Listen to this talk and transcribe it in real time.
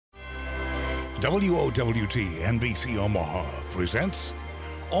WOWT NBC Omaha presents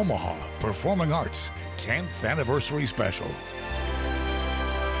Omaha Performing Arts 10th Anniversary Special.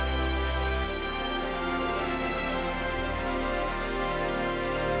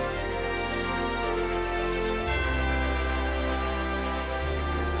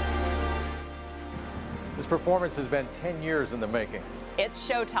 This performance has been 10 years in the making. It's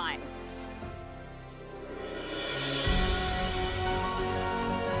showtime.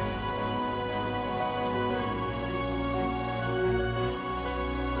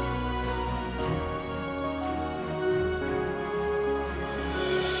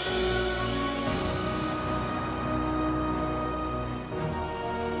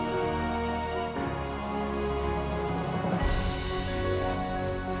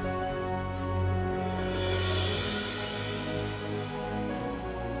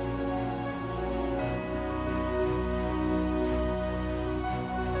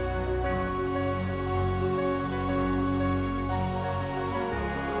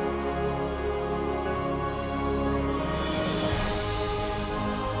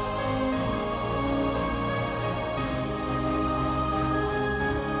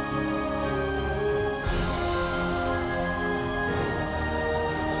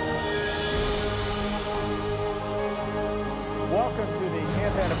 Welcome to the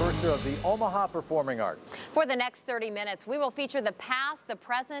 10th anniversary of the Omaha Performing Arts. For the next 30 minutes, we will feature the past, the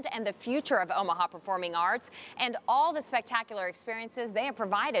present, and the future of Omaha Performing Arts and all the spectacular experiences they have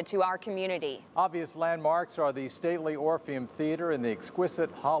provided to our community. Obvious landmarks are the stately Orpheum Theater and the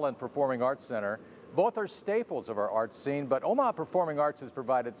exquisite Holland Performing Arts Center. Both are staples of our arts scene, but Omaha Performing Arts has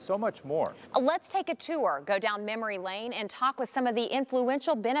provided so much more. Let's take a tour, go down memory lane, and talk with some of the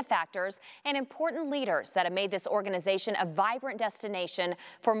influential benefactors and important leaders that have made this organization a vibrant destination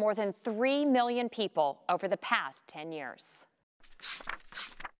for more than 3 million people over the past 10 years.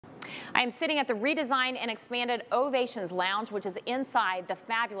 I am sitting at the redesigned and expanded Ovations Lounge, which is inside the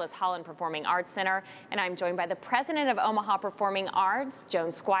fabulous Holland Performing Arts Center, and I'm joined by the president of Omaha Performing Arts,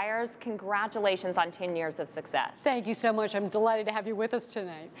 Joan Squires. Congratulations on 10 years of success. Thank you so much. I'm delighted to have you with us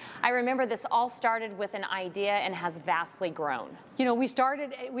tonight. I remember this all started with an idea and has vastly grown. You know, we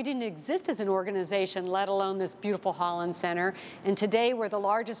didn't exist as an organization, let alone this beautiful Holland Center, and today we're the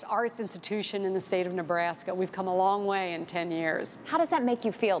largest arts institution in the state of Nebraska. We've come a long way in 10 years. How does that make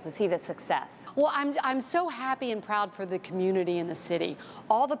you feel to see this success? Well, I'm so happy and proud for the community and the city.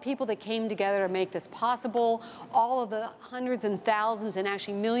 All the people that came together to make this possible, all of the hundreds and thousands and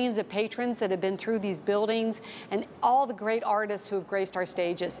actually millions of patrons that have been through these buildings, and all the great artists who have graced our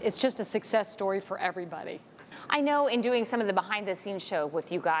stages. It's just a success story for everybody. I know in doing some of the behind-the-scenes show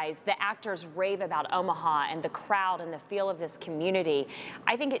with you guys, the actors rave about Omaha and the crowd and the feel of this community.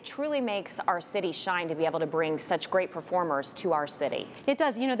 I think it truly makes our city shine to be able to bring such great performers to our city. It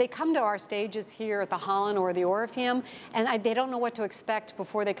does. You know, they come to our stages here at the Holland or the Orpheum, and they don't know what to expect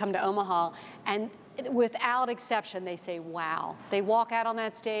before they come to Omaha. And without exception, they say, wow. They walk out on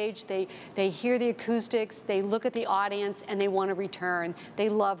that stage, they hear the acoustics, they look at the audience, and they want to return. They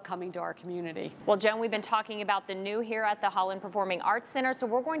love coming to our community. Well, Joan, we've been talking about the new here at the Holland Performing Arts Center, so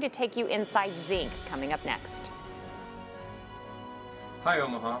we're going to take you inside Zinc coming up next. Hi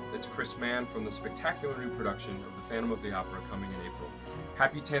Omaha, it's Chris Mann from the spectacular new production of The Phantom of the Opera coming in April.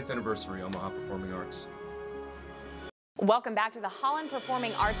 Happy 10th anniversary, Omaha Performing Arts. Welcome back to the Holland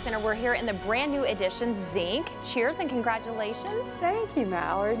Performing Arts Center. We're here in the brand new edition, Zinc. Cheers and congratulations. Thank you,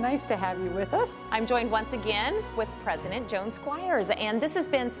 Malorie. Nice to have you with us. I'm joined once again with President Joan Squires, and this has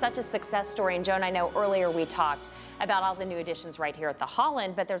been such a success story. And Joan, I know earlier we talked about all the new additions right here at the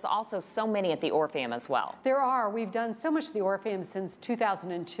Holland, but there's also so many at the Orpheum as well. There are. We've done so much at the Orpheum since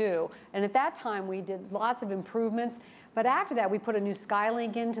 2002, and at that time we did lots of improvements. But after that, we put a new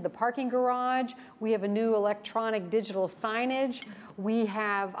Skylink into the parking garage. We have a new electronic digital signage. We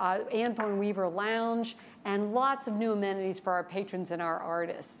have Anthorn Weaver Lounge and lots of new amenities for our patrons and our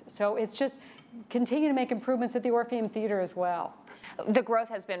artists. So it's just continue to make improvements at the Orpheum Theater as well. The growth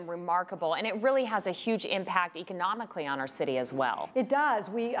has been remarkable, and it really has a huge impact economically on our city as well. It does.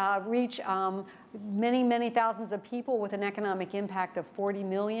 We reach many, many thousands of people with an economic impact of 40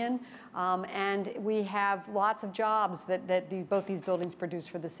 million, and we have lots of jobs that both these buildings produce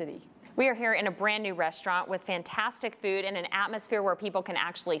for the city. We are here in a brand new restaurant with fantastic food and an atmosphere where people can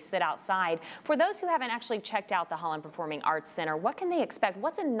actually sit outside. For those who haven't actually checked out the Holland Performing Arts Center, what can they expect?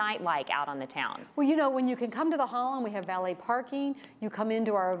 What's a night like out on the town? Well, you know, when you can come to the Holland, we have valet parking. You come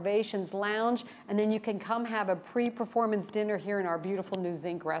into our Ovations Lounge, and then you can come have a pre-performance dinner here in our beautiful new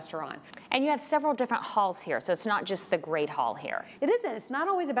Zinc restaurant. And you have several several different halls here, so it's not just the Great Hall here. It isn't. It's not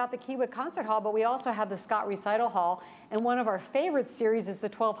always about the Kiewit Concert Hall, but we also have the Scott Recital Hall. And one of our favorite series is the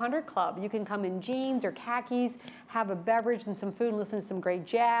 1200 Club. You can come in jeans or khakis, have a beverage and some food, and listen to some great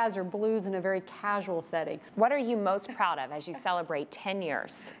jazz or blues in a very casual setting. What are you most proud of as you celebrate 10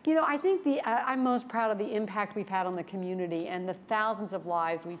 years? You know, I think I'm most proud of the impact we've had on the community and the thousands of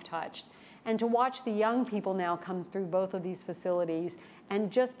lives we've touched. And to watch the young people now come through both of these facilities and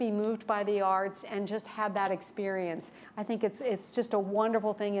just be moved by the arts and just have that experience. I think it's just a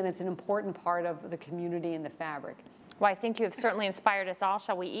wonderful thing, and it's an important part of the community and the fabric. Well, I think you have certainly inspired us all.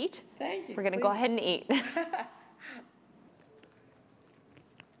 Shall we eat? Thank you. We're going to go ahead and eat.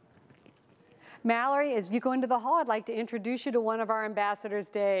 Mallory, as you go into the hall, I'd like to introduce you to one of our ambassadors,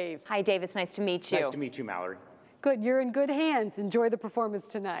 Dave. Hi, Dave. It's nice to meet you. Nice to meet you, Mallory. Good. You're in good hands. Enjoy the performance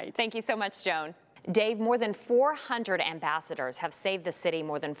tonight. Thank you so much, Joan. Dave, more than 400 ambassadors have saved the city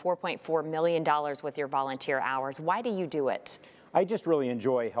more than $4.4 million with your volunteer hours. Why do you do it? I just really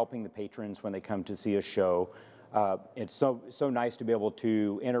enjoy helping the patrons when they come to see a show. It's so nice to be able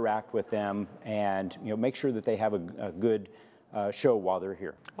to interact with them and make sure that they have a good show while they're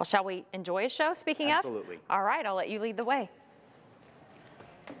here. Well, shall we enjoy a show, speaking of? Absolutely. All right, I'll let you lead the way.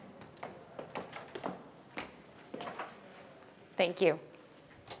 Thank you.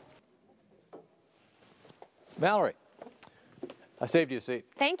 Mallory, I saved you a seat.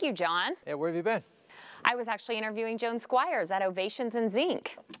 Thank you, John. Yeah, where have you been? I was actually interviewing Joan Squires at Ovations and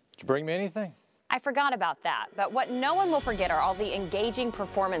Zinc. Did you bring me anything? I forgot about that, but what no one will forget are all the engaging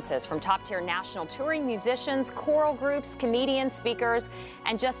performances from top-tier national touring musicians, choral groups, comedians, speakers,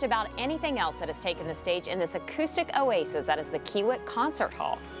 and just about anything else that has taken the stage in this acoustic oasis that is the Kiewit Concert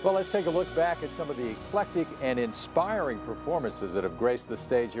Hall. Well, let's take a look back at some of the eclectic and inspiring performances that have graced the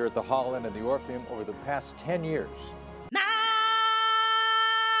stage here at the Holland and the Orpheum over the past 10 years.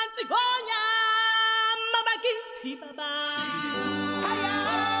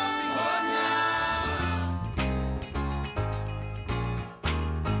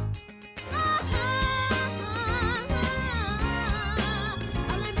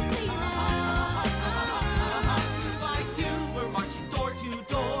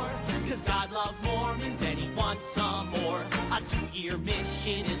 Your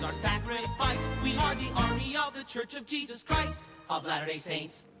mission is our sacrifice. We are the army of the Church of Jesus Christ of Latter-day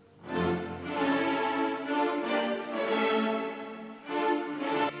Saints. Pastor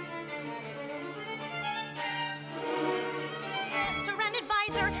and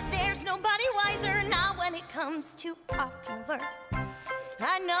advisor, there's nobody wiser. Now when it comes to popular,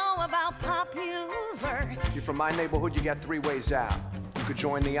 I know about popular. You're from my neighborhood, you got three ways out. You could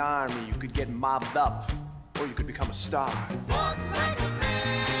join the army, you could get mobbed up, or you could become a star. Walk like a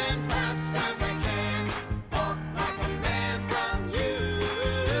man, fast as I can. Walk like a man from you.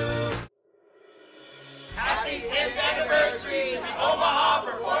 Happy 10th anniversary to the Omaha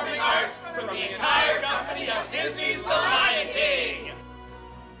Performing Arts from the entire company of Disney's The Lion King.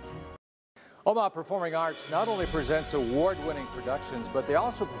 Omaha Performing Arts not only presents award-winning productions, but they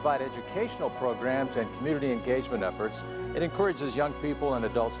also provide educational programs and community engagement efforts. It encourages young people and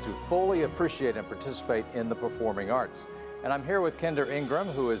adults to fully appreciate and participate in the performing arts. And I'm here with Kinder Ingram,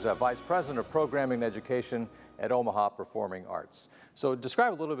 who is Vice President of Programming and Education at Omaha Performing Arts. So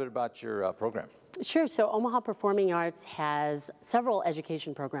describe a little bit about your program. Sure. So Omaha Performing Arts has several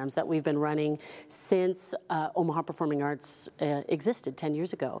education programs that we've been running since Omaha Performing Arts existed 10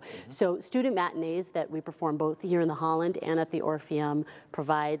 years ago. So student matinees that we perform both here in the Holland and at the Orpheum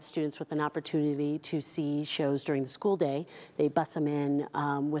provide students with an opportunity to see shows during the school day. They bus them in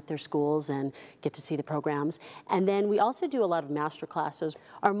with their schools and get to see the programs. And then we also do a lot of master classes.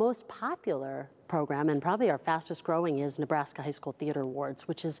 Our most popular program, and probably our fastest growing, is Nebraska High School Theater Awards,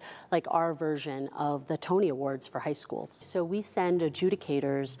 which is like our version of the Tony Awards for high schools. So we send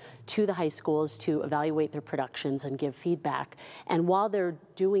adjudicators to the high schools to evaluate their productions and give feedback. And while they're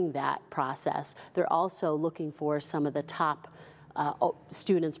doing that process, they're also looking for some of the top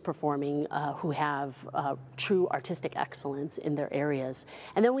students performing who have true artistic excellence in their areas.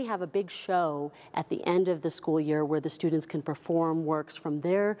 And then we have a big show at the end of the school year where the students can perform works from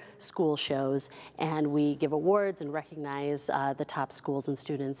their school shows, and we give awards and recognize the top schools and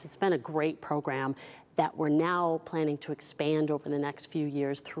students. It's been a great program that we're now planning to expand over the next few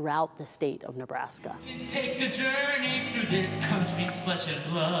years throughout the state of Nebraska. Take the journey through this country's flesh and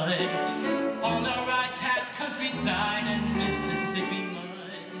blood, on the right past countryside and Mississippi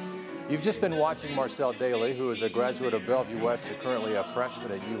mud. You've just been watching Marcel Daly, who is a graduate of Bellevue West and currently a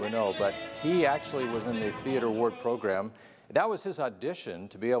freshman at UNO, but he actually was in the Theater Award program. That was his audition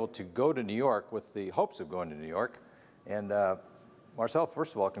to be able to go to New York with the hopes of going to New York. And well, Marcel,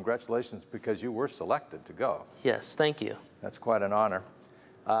 first of all, congratulations because you were selected to go. Yes, thank you. That's quite an honor.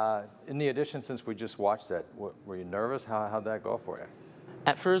 In the audition, since we just watched that, were you nervous? How'd that go for you?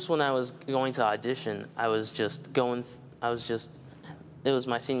 At first, when I was going to audition, it was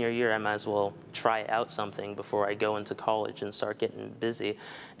my senior year. I might as well try out something before I go into college and start getting busy.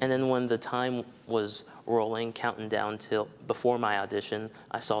 And then when the time was rolling, counting down till before my audition,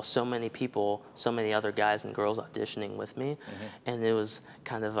 I saw so many people, so many other guys and girls auditioning with me. And it was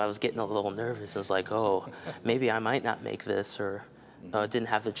kind of, I was getting a little nervous. I was like, oh, maybe I might not make this, or didn't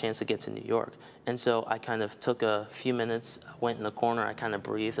have the chance to get to New York. And so I kind of took a few minutes, went in the corner, I kind of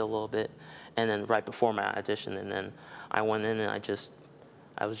breathed a little bit, and then right before my audition, and then I went in and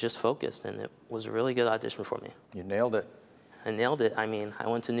I was just focused, and it was a really good audition for me. You nailed it. I nailed it. I mean, I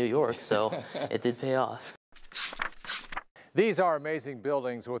went to New York, so it did pay off. These are amazing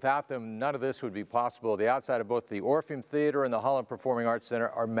buildings. Without them, none of this would be possible. The outside of both the Orpheum Theater and the Holland Performing Arts Center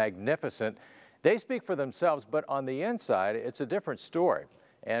are magnificent. They speak for themselves, but on the inside, it's a different story,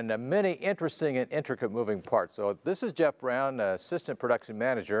 and many interesting and intricate moving parts. So this is Jeff Brown, Assistant Production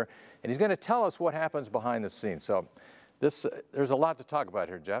Manager, and he's going to tell us what happens behind the scenes. So there's a lot to talk about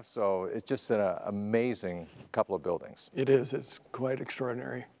here, Jeff, so it's just an amazing couple of buildings. It is. It's quite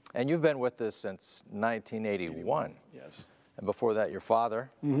extraordinary. And you've been with this since 1981. Yes. And before that, your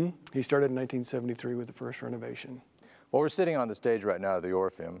father? Mm-hmm. He started in 1973 with the first renovation. Well, we're sitting on the stage right now at the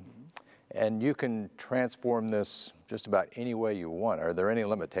Orpheum, and you can transform this just about any way you want. Are there any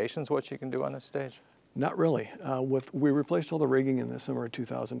limitations what you can do on this stage? Not really. We replaced all the rigging in the summer of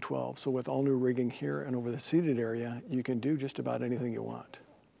 2012, so with all new rigging here and over the seated area, you can do just about anything you want.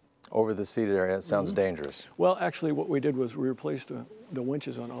 Over the seated area, it sounds dangerous. Well, actually what we did was we replaced the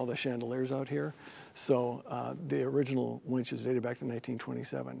winches on all the chandeliers out here. So the original winches dated back to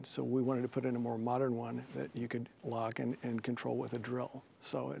 1927. So we wanted to put in a more modern one that you could lock and control with a drill.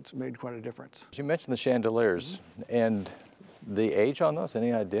 So it's made quite a difference. You mentioned the chandeliers and the age on those,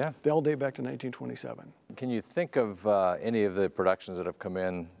 any idea? They all date back to 1927. Can you think of any of the productions that have come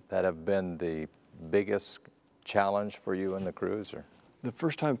in that have been the biggest challenge for you and the crews? Or? The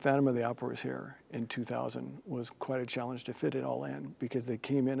first time Phantom of the Opera was here in 2000 was quite a challenge to fit it all in because they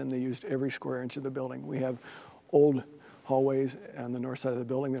came in and they used every square inch of the building. We have old hallways on the north side of the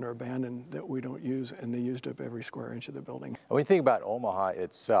building that are abandoned that we don't use, and they used up every square inch of the building. When you think about Omaha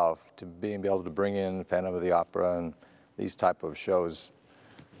itself, to being able to bring in Phantom of the Opera and these type of shows,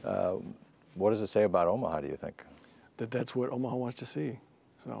 what does it say about Omaha, do you think? That's what Omaha wants to see,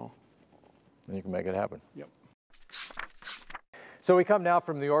 so. And you can make it happen. Yep. So we come now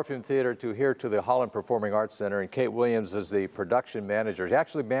from the Orpheum Theater to the Holland Performing Arts Center, and Kate Williams is the production manager. He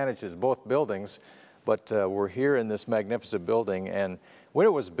actually manages both buildings, but we're here in this magnificent building, and when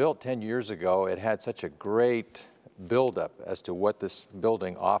it was built 10 years ago, it had such a great buildup as to what this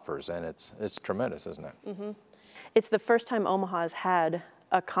building offers, and it's tremendous, isn't it? Mm-hmm. It's the first time Omaha's had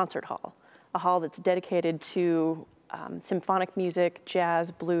a concert hall, a hall that's dedicated to symphonic music, jazz,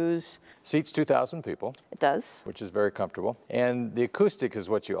 blues. Seats 2,000 people. It does. Which is very comfortable. And the acoustic is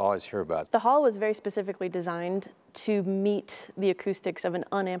what you always hear about. The hall was very specifically designed to meet the acoustics of an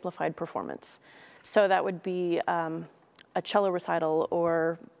unamplified performance. So that would be a cello recital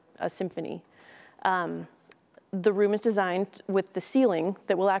or a symphony. The room is designed with the ceiling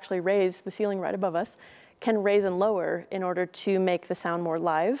that will actually raise, the ceiling right above us, can raise and lower in order to make the sound more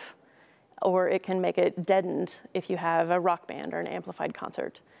live, or it can make it deadened if you have a rock band or an amplified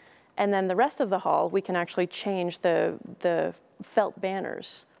concert. And then the rest of the hall, we can actually change the felt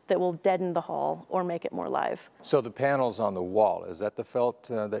banners that will deaden the hall or make it more live. So the panels on the wall, is that the felt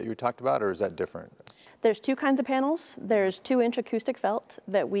that you talked about, or is that different? There's two kinds of panels. There's 2-inch acoustic felt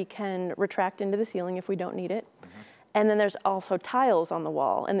that we can retract into the ceiling if we don't need it. And then there's also tiles on the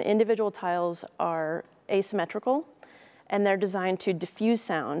wall, and the individual tiles are asymmetrical, and they're designed to diffuse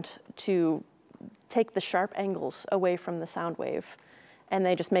sound, to take the sharp angles away from the sound wave, and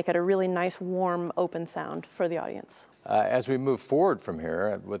they just make it a really nice, warm, open sound for the audience. As we move forward from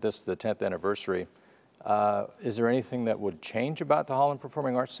here, with this, the 10th anniversary, is there anything that would change about the Holland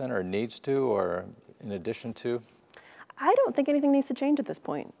Performing Arts Center, or needs to, or in addition to? I don't think anything needs to change at this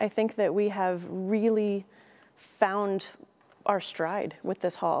point. I think that we have really found our stride with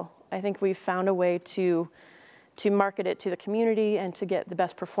this hall. I think we've found a way to market it to the community and to get the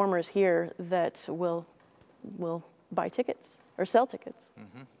best performers here that will buy tickets or sell tickets.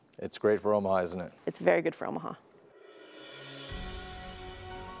 Mm-hmm. It's great for Omaha, isn't it? It's very good for Omaha.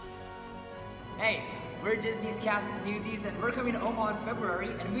 Hey, we're Disney's cast of Newsies, and we're coming to Omaha in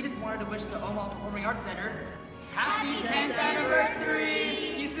February, and we just wanted to wish the Omaha Performing Arts Center Happy 10th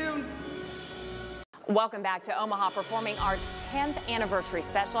anniversary! See you soon! Welcome back to Omaha Performing Arts 10th Anniversary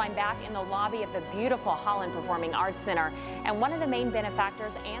Special. I'm back in the lobby of the beautiful Holland Performing Arts Center. And one of the main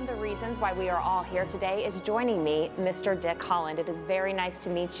benefactors and the reasons why we are all here today is joining me, Mr. Dick Holland. It is very nice to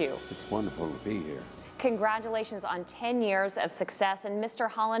meet you. It's wonderful to be here. Congratulations on 10 years of success. And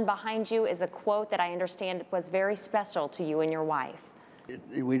Mr. Holland, behind you is a quote that I understand was very special to you and your wife.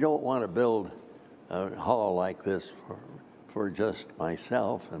 We don't want to build a hall like this for just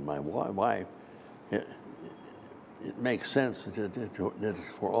myself and my wife. It makes sense that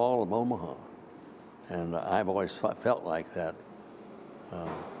it's for all of Omaha, and I've always felt like that. And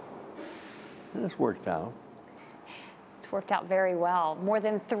it's worked out. It's worked out very well. More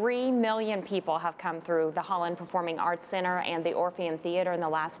than 3 million people have come through the Holland Performing Arts Center and the Orpheum Theater in the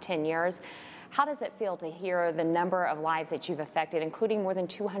last 10 years. How does it feel to hear the number of lives that you've affected, including more than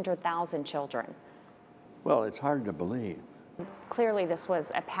 200,000 children? Well, it's hard to believe. Clearly, this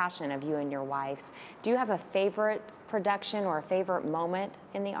was a passion of you and your wife's. Do you have a favorite production or a favorite moment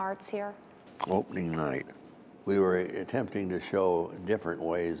in the arts here? Opening night. We were attempting to show different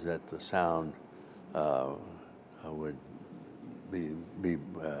ways that the sound would be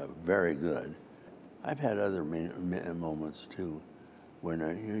very good. I've had other moments too when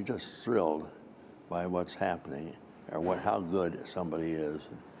you're just thrilled by what's happening or how good somebody is.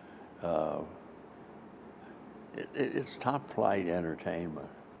 It's top flight entertainment.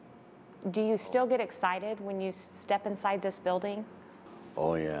 Do you still get excited when you step inside this building?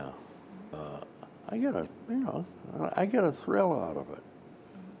 Oh yeah, I get a thrill out of it.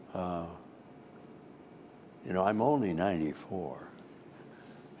 I'm only 94,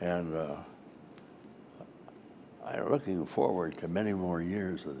 and I'm looking forward to many more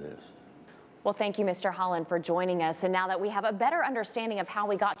years of this. Well, thank you, Mr. Holland, for joining us. And now that we have a better understanding of how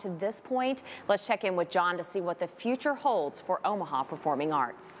we got to this point, let's check in with John to see what the future holds for Omaha Performing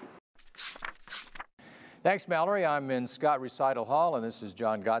Arts. Thanks, Mallory. I'm in Scott Recital Hall, and this is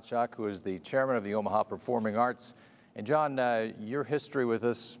John Gottschalk, who is the chairman of the Omaha Performing Arts. And John, your history with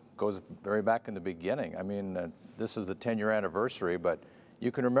this goes very back in the beginning. I mean, this is the 10-year anniversary, but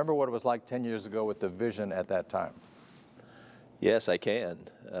you can remember what it was like 10 years ago with the vision at that time. Yes, I can.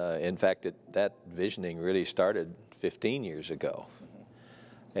 In fact, that visioning really started 15 years ago.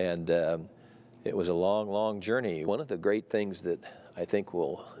 And it was a long, long journey. One of the great things that I think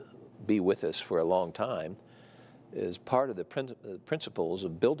will be with us for a long time is part of the principles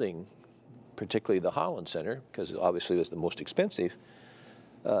of building, particularly the Holland Center, because obviously it was the most expensive.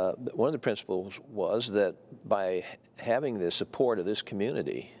 But one of the principles was that by having the support of this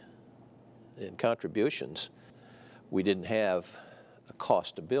community and contributions, we didn't have a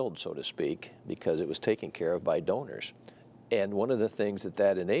cost to build, so to speak, because it was taken care of by donors. And one of the things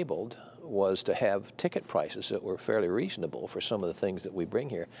that enabled was to have ticket prices that were fairly reasonable for some of the things that we bring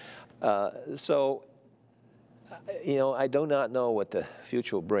here. So, I do not know what the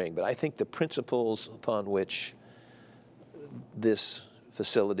future will bring, but I think the principles upon which this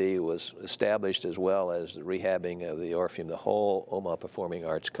facility was established, as well as the rehabbing of the Orpheum, the whole Omaha Performing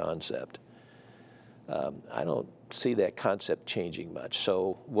Arts concept, I don't see that concept changing much.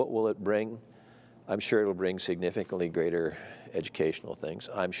 So what will it bring? I'm sure it'll bring significantly greater educational things.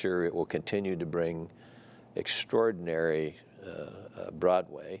 I'm sure it will continue to bring extraordinary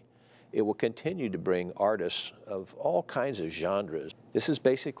Broadway. It will continue to bring artists of all kinds of genres. This is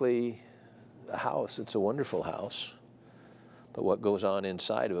basically a house. It's a wonderful house. But what goes on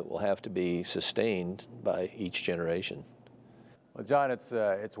inside of it will have to be sustained by each generation. Well, John,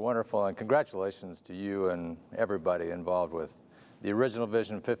 it's wonderful, and congratulations to you and everybody involved with the original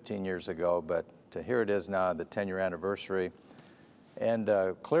vision 15 years ago, but to here it is now, the 10-year anniversary, and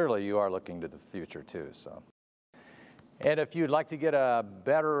clearly you are looking to the future too. So, and if you'd like to get a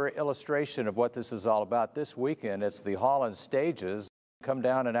better illustration of what this is all about, this weekend it's the Holland Stages. Come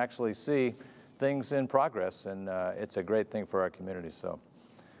down and actually see things in progress, and it's a great thing for our community. So.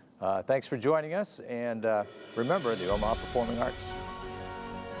 Thanks for joining us, and remember the Omaha Performing Arts.